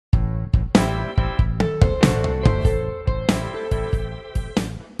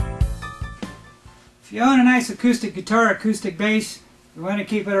If you own a nice acoustic guitar, acoustic bass, you want to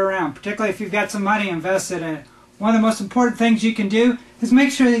keep it around, particularly if you've got some money invested in it. One of the most important things you can do is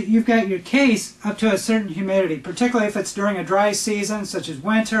make sure that you've got your case up to a certain humidity, particularly if it's during a dry season, such as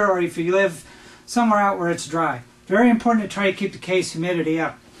winter, or if you live somewhere out where it's dry. Very important to try to keep the case humidity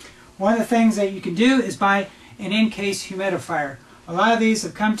up. One of the things that you can do is buy an in-case humidifier. A lot of these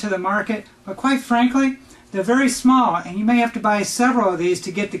have come to the market, but quite frankly, they're very small, and you may have to buy several of these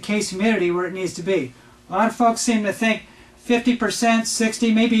to get the case humidity where it needs to be. A lot of folks seem to think 50%,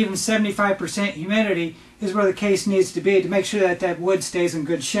 60, maybe even 75% humidity is where the case needs to be to make sure that that wood stays in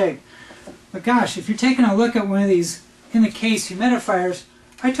good shape. But gosh, if you're taking a look at one of these in-the-case humidifiers,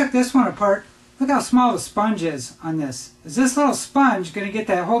 I took this one apart. Look how small the sponge is on this. Is this little sponge going to get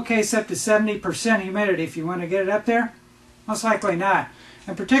that whole case up to 70% humidity if you want to get it up there? Most likely not.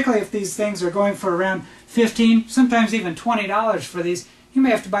 And particularly if these things are going for around $15, sometimes even $20 for these, you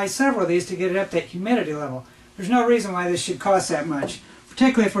may have to buy several of these to get it up that humidity level. There's no reason why this should cost that much,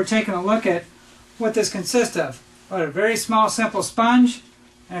 particularly if we're taking a look at what this consists of. What, a very small simple sponge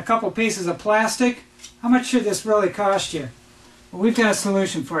and a couple pieces of plastic. How much should this really cost you? Well, we've got a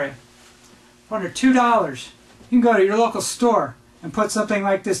solution for you. For under $2, you can go to your local store and put something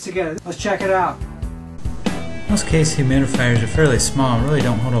like this together. Let's check it out. Most case humidifiers are fairly small and really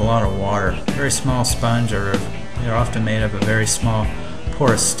don't hold a lot of water. A very small sponge, or they're often made of a very small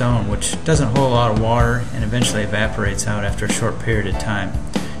porous stone, which doesn't hold a lot of water and eventually evaporates out after a short period of time.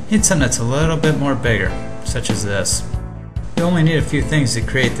 You need something that's a little bit more bigger, such as this. You only need a few things to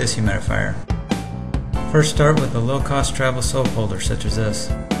create this humidifier. First, start with a low-cost travel soap holder, such as this.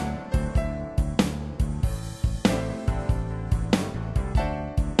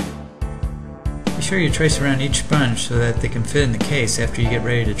 Be sure you trace around each sponge so that they can fit in the case after you get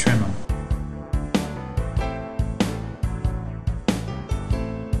ready to trim them.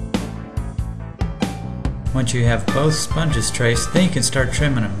 Once you have both sponges traced, then you can start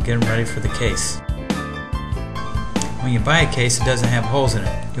trimming them and get them ready for the case. When you buy a case, it doesn't have holes in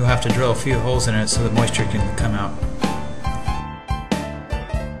it. You'll have to drill a few holes in it so the moisture can come out.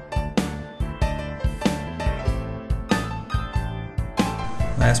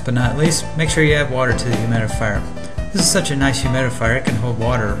 Last but not least, make sure you add water to the humidifier. This is such a nice humidifier, it can hold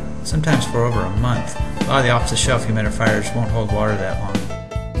water sometimes for over a month. A lot of the off-the-shelf humidifiers won't hold water that long.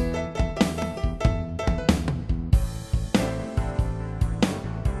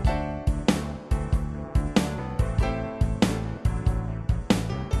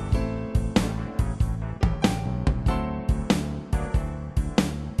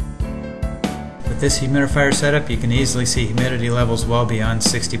 With this humidifier setup, you can easily see humidity levels well beyond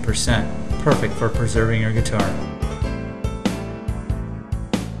 60%, perfect for preserving your guitar.